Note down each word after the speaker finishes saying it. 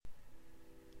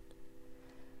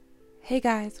Hey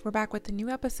guys, we're back with a new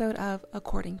episode of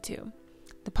According To,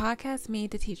 the podcast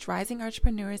made to teach rising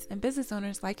entrepreneurs and business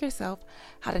owners like yourself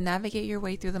how to navigate your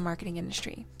way through the marketing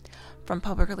industry. From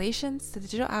public relations to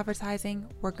digital advertising,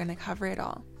 we're going to cover it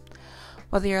all.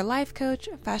 Whether you're a life coach,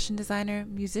 fashion designer,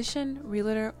 musician,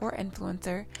 realtor, or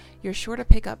influencer, you're sure to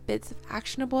pick up bits of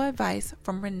actionable advice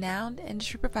from renowned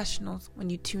industry professionals when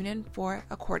you tune in for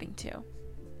According To.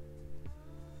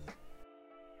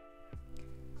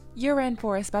 You're in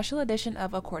for a special edition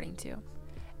of According To.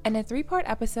 In a 3-part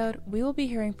episode, we will be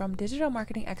hearing from digital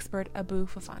marketing expert Abu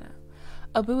Fofana.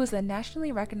 Abu is a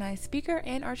nationally recognized speaker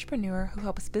and entrepreneur who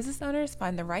helps business owners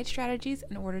find the right strategies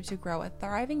in order to grow a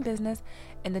thriving business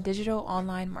in the digital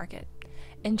online market.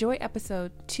 Enjoy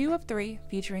episode 2 of 3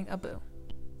 featuring Abu.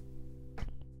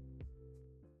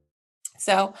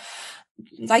 So,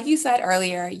 like you said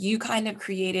earlier, you kind of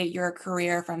created your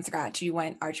career from scratch. You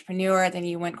went entrepreneur, then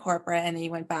you went corporate, and then you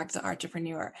went back to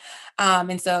entrepreneur.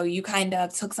 And so you kind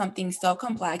of took something so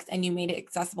complex and you made it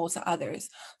accessible to others.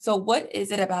 So what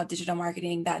is it about digital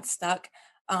marketing that struck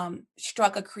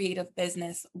a creative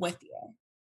business with you?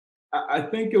 I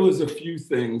think it was a few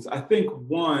things. I think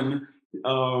one,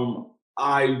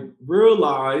 I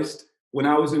realized when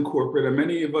I was in corporate, and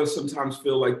many of us sometimes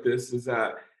feel like this, is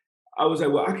that I was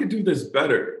like, well, I could do this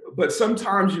better. But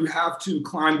sometimes you have to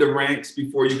climb the ranks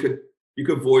before you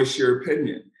could voice your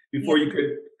opinion, before you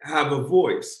could have a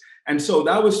voice. And so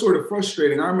that was sort of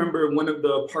frustrating. I remember one of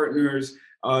the partners,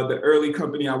 the early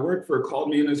company I worked for, called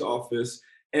me in his office,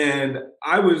 and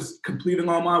I was completing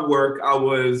all my work. I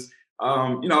was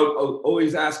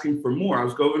always asking for more. I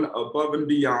was going above and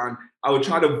beyond. I would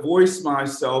try to voice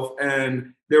myself,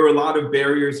 and there were a lot of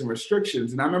barriers and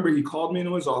restrictions. And I remember he called me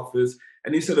into his office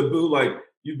and he said, Abu, like,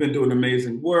 you've been doing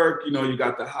amazing work. You know, you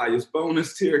got the highest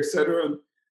bonus tier, et cetera.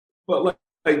 But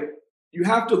like you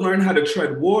have to learn how to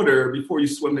tread water before you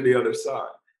swim to the other side.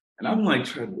 And I'm like,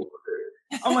 tread water.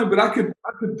 I'm like, but I could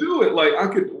do it. Like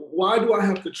why do I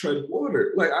have to tread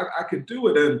water? Like I could do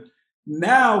it. And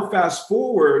now fast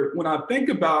forward, when I think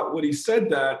about what he said,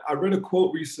 that I read a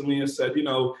quote recently and said,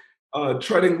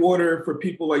 treading water for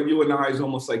people like you and I is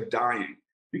almost like dying.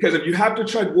 Because if you have to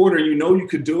tread water, you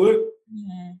could do it.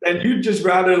 And you'd just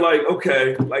rather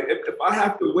if I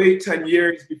have to wait 10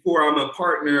 years before I'm a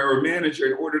partner or manager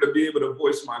in order to be able to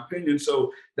voice my opinion.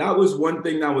 So that was one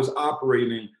thing that was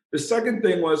operating. The second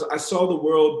thing was I saw the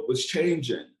world was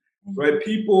changing, right?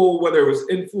 People, whether it was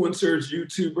influencers,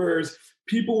 YouTubers,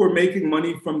 people were making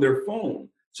money from their phone.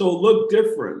 So it looked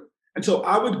different. And so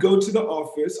I would go to the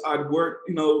office, I'd work,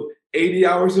 80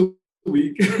 hours a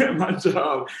week at my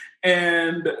job,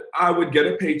 and I would get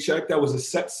a paycheck that was a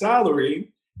set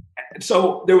salary.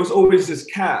 So there was always this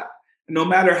cap. No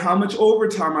matter how much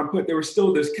overtime I put, there was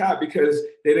still this cap because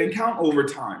they didn't count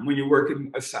overtime when you're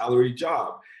working a salary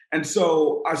job. And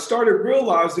so I started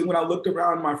realizing when I looked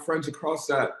around my friends across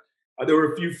that, there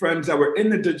were a few friends that were in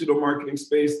the digital marketing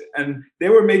space and they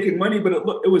were making money, but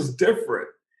it was different.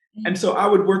 And so I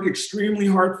would work extremely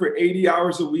hard for 80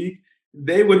 hours a week.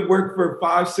 They would work for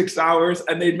 5-6 hours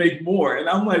and they'd make more. And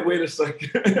I'm like, wait a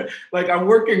second, like I'm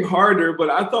working harder, but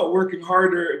I thought working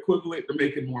harder equivalent to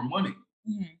making more money.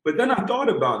 But then I thought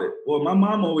about it. Well, my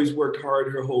mom always worked hard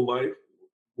her whole life.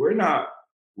 We're not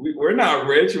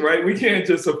rich, right? We can't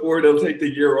just afford to take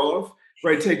the year off,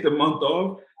 right? Take the month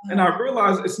off. And I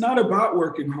realized it's not about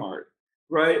working hard,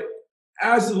 right?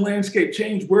 As the landscape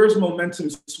changed, where's momentum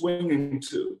swinging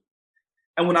to?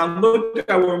 And when I looked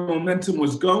at where momentum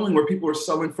was going, where people were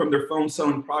selling from their phones,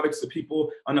 selling products to people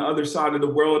on the other side of the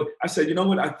world, I said, you know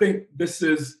what? I think this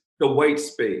is the white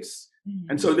space.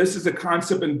 And so this is a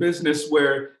concept in business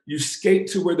where you skate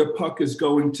to where the puck is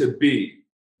going to be,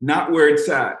 not where it's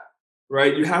at,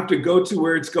 right? You have to go to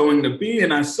where it's going to be.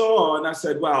 And I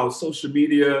said, wow, social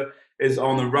media is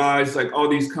on the rise. Like all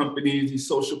these companies, these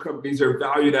social companies are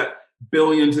valued at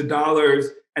billions of dollars.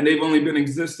 And they've only been in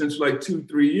existence for like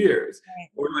 2-3 years. Right.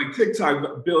 Or like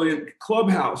TikTok, billion,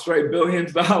 Clubhouse, right?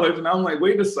 Billions of dollars. And I'm like,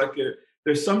 wait a second,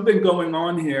 there's something going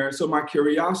on here. So my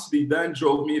curiosity then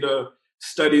drove me to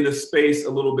study the space a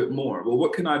little bit more. Well,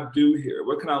 what can I do here?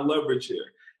 What can I leverage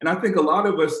here? And I think a lot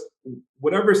of us,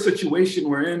 whatever situation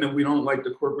we're in, and we don't like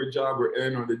the corporate job we're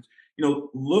in, or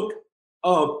look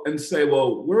up and say,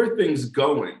 well, where are things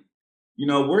going?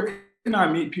 Where can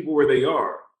I meet people where they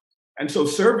are? And so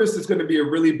service is going to be a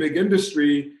really big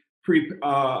industry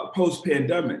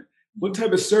post-pandemic. What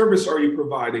type of service are you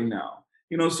providing now?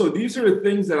 So these are the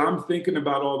things that I'm thinking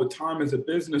about all the time as a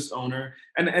business owner.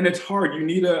 And it's hard. You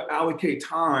need to allocate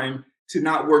time to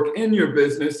not work in your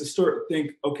business, to start to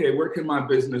think, okay, where can my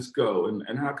business go?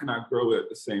 And how can I grow it at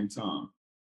the same time?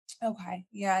 Okay.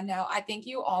 Yeah, no, I think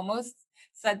you almost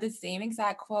said the same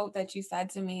exact quote that you said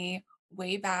to me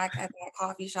way back at that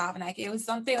coffee shop. And it was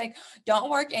something like, don't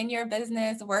work in your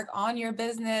business, work on your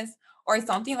business, or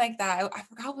something like that. I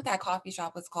forgot what that coffee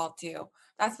shop was called too.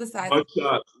 That's besides Mug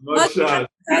shots, mug Mug shots,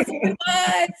 shots. that's what it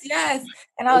was, yes.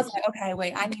 And I was like, "Okay,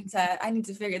 wait, I need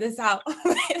to figure this out."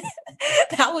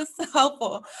 That was so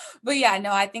helpful. But yeah,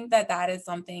 no, I think that that is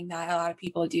something that a lot of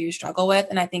people do struggle with,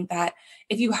 and I think that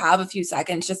if you have a few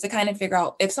seconds just to kind of figure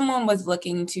out if someone was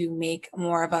looking to make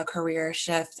more of a career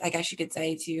shift, I guess you could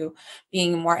say, to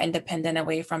being more independent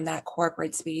away from that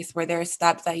corporate space, were there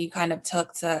steps that you kind of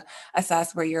took to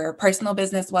assess where your personal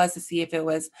business was to see if it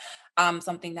was,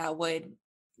 something that would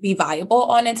be viable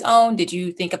on its own? Did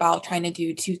you think about trying to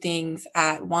do 2 things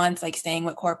at once, like staying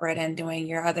with corporate and doing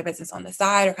your other business on the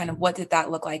side, or kind of what did that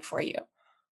look like for you?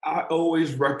 I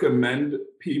always recommend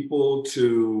people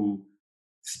to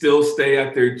still stay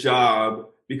at their job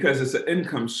because it's an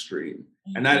income stream.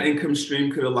 And that Mhm. income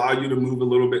stream could allow you to move a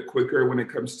little bit quicker when it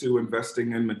comes to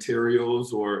investing in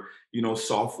materials or,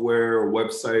 software or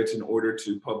websites in order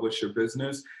to publish your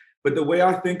business. But the way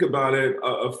I think about it,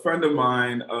 a friend of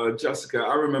mine, Jessica,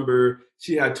 I remember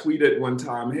she had tweeted one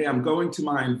time, "Hey, I'm going to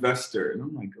my investor." And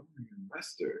I'm like, "Going to your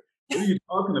investor? What are you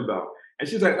talking about?" And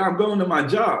she's like, "I'm going to my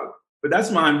job, but that's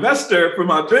my investor for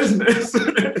my business."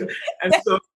 And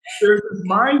so there's this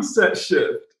mindset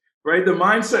shift, right? The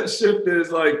mindset shift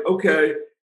is like, okay,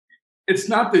 it's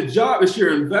not the job, it's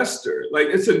your investor. Like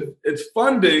it's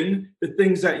funding the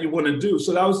things that you want to do.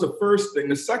 So that was the first thing.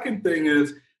 The second thing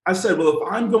is I said, well, if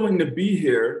I'm going to be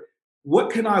here,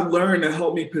 what can I learn to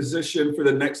help me position for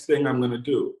the next thing I'm going to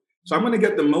do? So I'm going to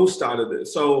get the most out of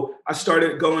this. So I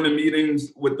started going to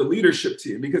meetings with the leadership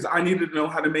team because I needed to know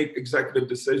how to make executive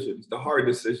decisions, the hard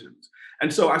decisions.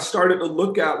 And so I started to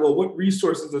look at, well, what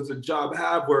resources does a job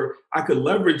have where I could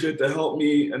leverage it to help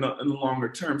me in the longer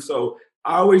term? So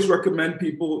I always recommend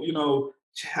people,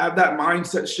 have that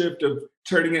mindset shift of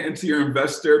turning it into your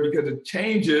investor because it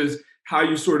changes how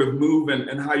you sort of move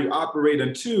and how you operate.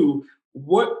 And two,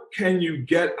 what can you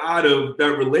get out of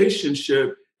that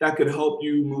relationship that could help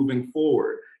you moving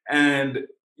forward? And,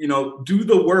 do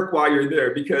the work while you're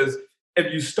there because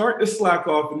if you start to slack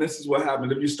off, and this is what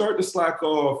happened, if you start to slack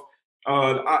off,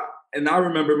 I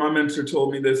remember my mentor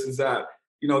told me this is that,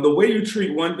 the way you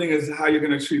treat one thing is how you're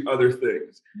going to treat other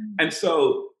things. Mm. And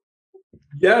so,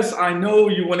 yes, I know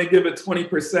you want to give it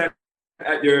 20%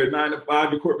 at your 9 to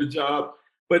 5, your corporate job,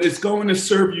 but it's going to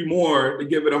serve you more to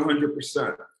give it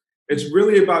 100%. It's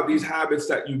really about these habits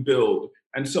that you build.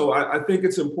 And so I think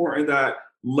it's important that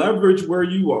leverage where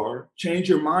you are, change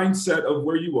your mindset of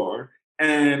where you are,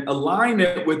 and align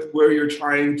it with where you're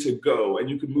trying to go. And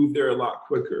you can move there a lot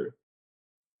quicker.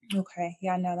 Okay.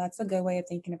 Yeah, no, that's a good way of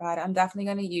thinking about it. I'm definitely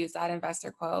going to use that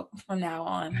investor quote from now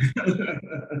on.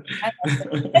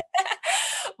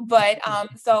 But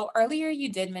so earlier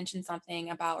you did mention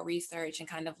something about research and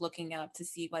kind of looking up to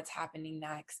see what's happening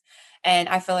next. And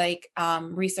I feel like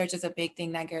research is a big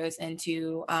thing that goes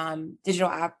into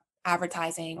digital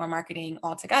advertising or marketing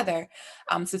altogether.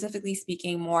 Specifically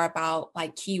speaking more about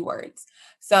like keywords.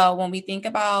 So when we think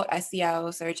about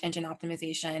SEO, search engine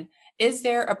optimization, is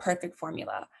there a perfect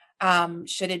formula?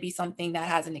 Should it be something that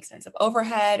has an expensive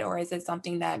overhead, or is it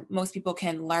something that most people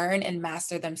can learn and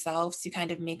master themselves to kind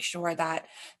of make sure that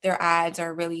their ads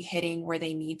are really hitting where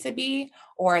they need to be,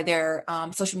 or their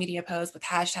social media posts with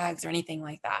hashtags or anything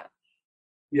like that?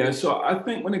 Yeah, so I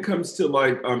think when it comes to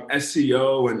like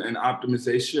SEO and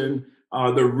optimization,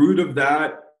 the root of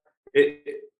that,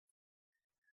 it,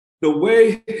 the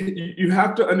way you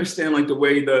have to understand like the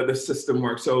way the system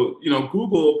works. So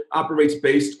Google operates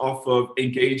based off of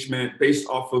engagement, based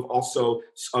off of also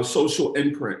a social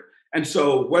imprint. And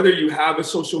so whether you have a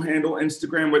social handle,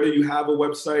 Instagram, whether you have a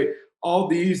website, all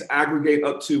these aggregate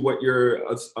up to what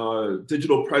your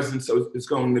digital presence is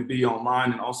going to be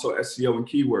online, and also SEO and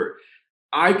keyword.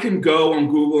 I can go on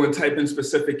Google and type in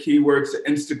specific keywords to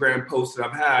Instagram posts that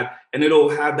I've had, and it'll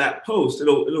have that post.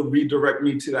 It'll redirect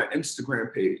me to that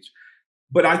Instagram page.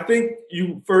 But I think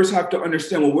you first have to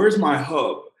understand, well, where's my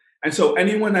hub? And so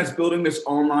anyone that's building this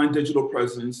online digital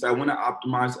presence that want to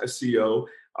optimize SEO,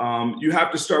 you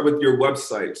have to start with your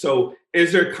website. So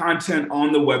is there content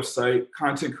on the website,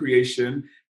 content creation?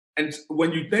 And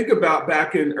when you think about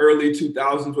back in early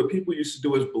 2000s, what people used to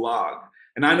do is blog.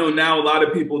 And I know now a lot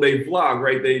of people, they vlog,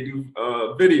 right? They do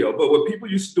video. But what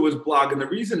people used to do is blog. And the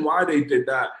reason why they did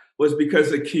that was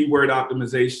because of keyword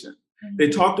optimization. They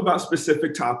Mhm. talked about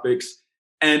specific topics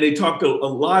and they talked a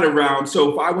lot around.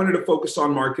 So if I wanted to focus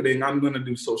on marketing, I'm going to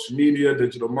do social media,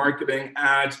 digital marketing,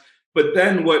 ads. But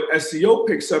then what SEO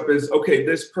picks up is, okay,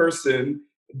 this person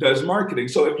does marketing.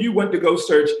 So if you went to go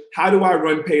search, how do I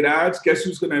run paid ads? Guess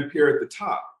who's going to appear at the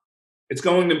top? It's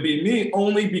going to be me,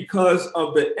 only because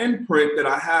of the imprint that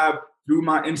I have through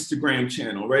my Instagram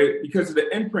channel, right? Because of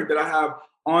the imprint that I have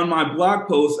on my blog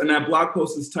post, and that blog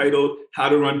post is titled How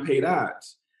to Run Paid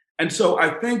Ads. And so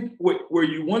I think where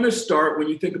you want to start when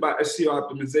you think about SEO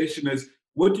optimization is,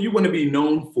 what do you want to be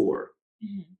known for?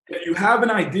 Mm-hmm. If you have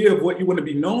an idea of what you want to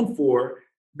be known for,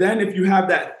 then if you have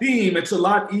that theme, it's a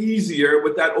lot easier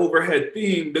with that overhead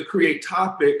theme to create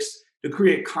topics, to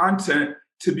create content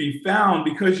to be found,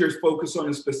 because you're focused on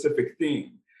a specific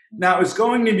theme. Now, it's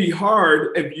going to be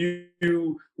hard if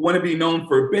you want to be known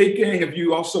for baking, if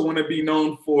you also want to be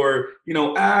known for,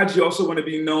 ads, you also want to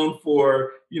be known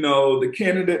for, the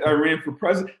candidate I ran for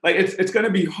president. Like, it's going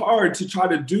to be hard to try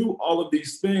to do all of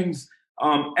these things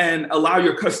and allow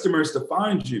your customers to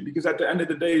find you, because at the end of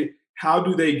the day, how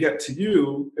do they get to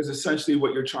you is essentially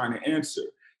what you're trying to answer.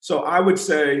 So I would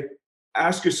say,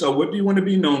 ask yourself, what do you want to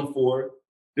be known for?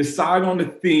 Decide on the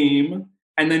theme,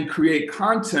 and then create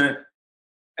content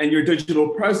and your digital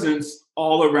presence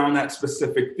all around that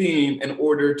specific theme in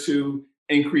order to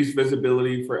increase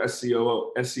visibility for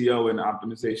SEO and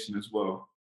optimization as well.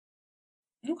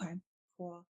 Okay,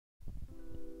 cool.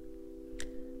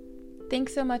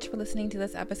 Thanks so much for listening to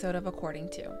this episode of According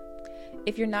To.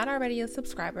 If you're not already a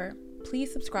subscriber,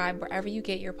 please subscribe wherever you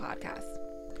get your podcasts.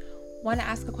 Want to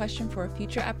ask a question for a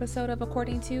future episode of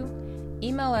According To?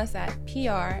 Email us at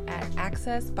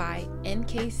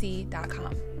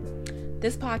pr@accessbynkc.com.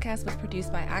 This podcast was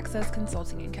produced by Access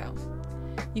Consulting & Co.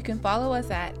 You can follow us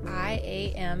at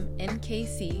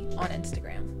IAMNKC on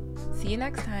Instagram. See you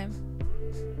next time.